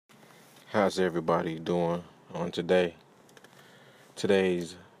How's everybody doing on today?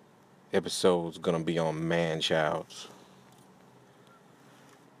 Today's episode's gonna be on man-childs.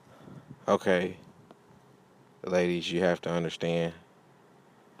 Okay, ladies, you have to understand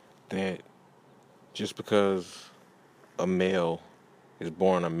that just because a male is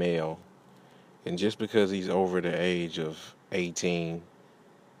born a male, and just because he's over the age of 18,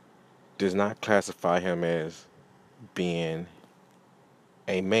 does not classify him as being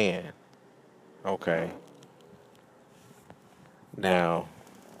a man. Okay, now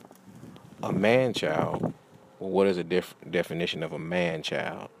a man-child. What is a definition of a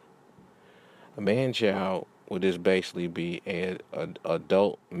man-child? A man-child would just basically be an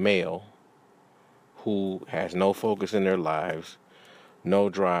adult male who has no focus in their lives, no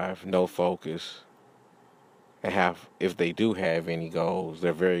drive, no focus, and if they do have any goals,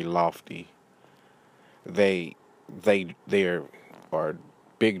 they're very lofty. They are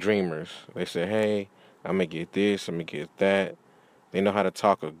big dreamers. They say, "Hey, I'm gonna get this, I'm gonna get that." They know how to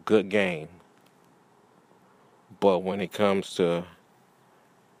talk a good game, but when it comes to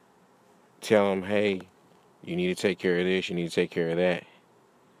tell them, "Hey, you need to take care of this, you need to take care of that,"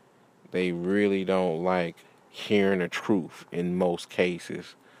 they really don't like hearing the truth in most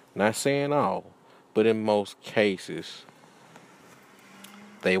cases. Not saying all, but in most cases,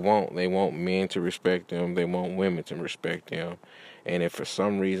 they want men to respect them, they want women to respect them. And if for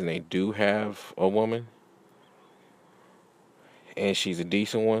some reason they do have a woman and she's a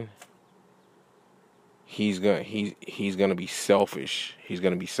decent one, he's gonna be selfish. He's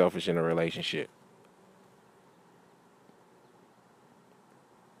gonna be selfish in a relationship.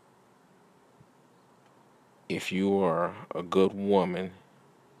 If you are a good woman,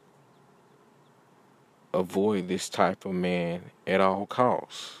 avoid this type of man at all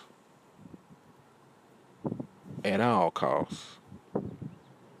costs. At all costs.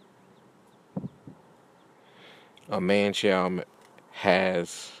 A man-child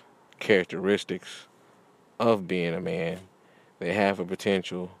has characteristics of being a man. They have a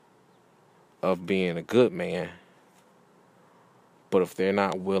potential of being a good man. But if they're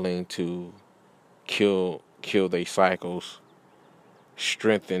not willing to kill their cycles,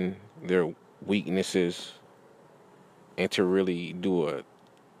 strengthen their weaknesses, and to really do a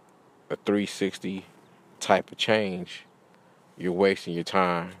 360 type of change, you're wasting your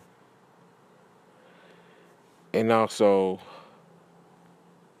time. And also,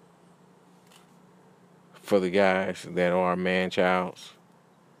 for the guys that are man-childs,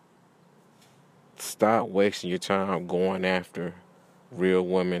 stop wasting your time going after real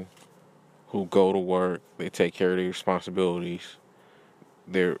women who go to work, they take care of their responsibilities,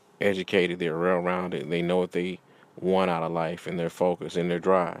 they're educated, they're well-rounded, they know what they want out of life, and their focus and their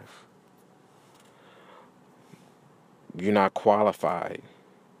drive. You're not qualified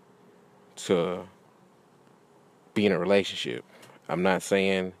to be in a relationship. I'm not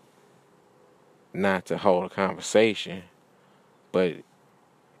saying not to hold a conversation, but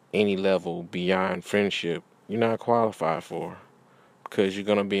any level beyond friendship, you're not qualified for, because you're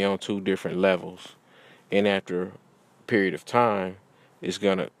going to be on two different levels. And after a period of time, it's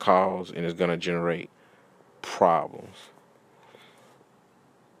going to cause and it's going to generate problems.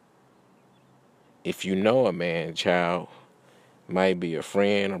 If you know a man-child, might be a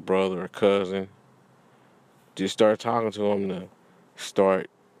friend, a brother, a cousin, just start talking to them to start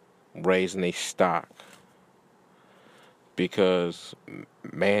raising a stock. Because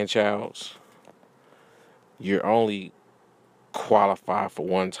man-childs, you're only qualified for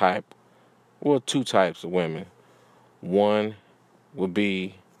two types of women. One would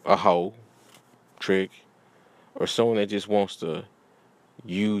be a hoe, trick, or someone that just wants to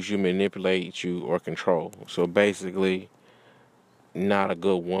use you, manipulate you, or control. So basically, not a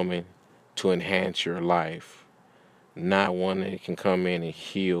good woman to enhance your life. Not one that can come in and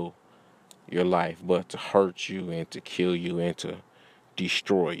heal your life, but to hurt you and to kill you and to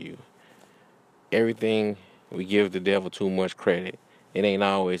destroy you. Everything, we give the devil too much credit. It ain't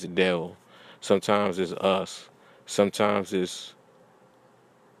always the devil. Sometimes it's us. Sometimes it's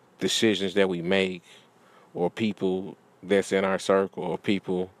decisions that we make, or people that's in our circle, or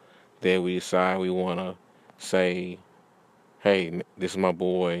people that we decide we want to say, "Hey, this is my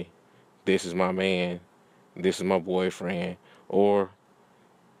boy, this is my man, this is my boyfriend," or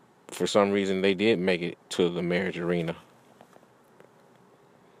for some reason they did make it to the marriage arena.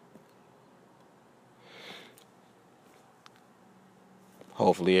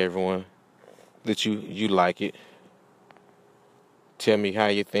 Hopefully everyone that you like it. Tell me how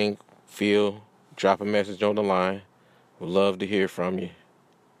you think, feel, drop a message on the line. Would love to hear from you.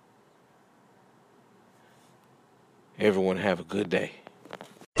 Everyone have a good day.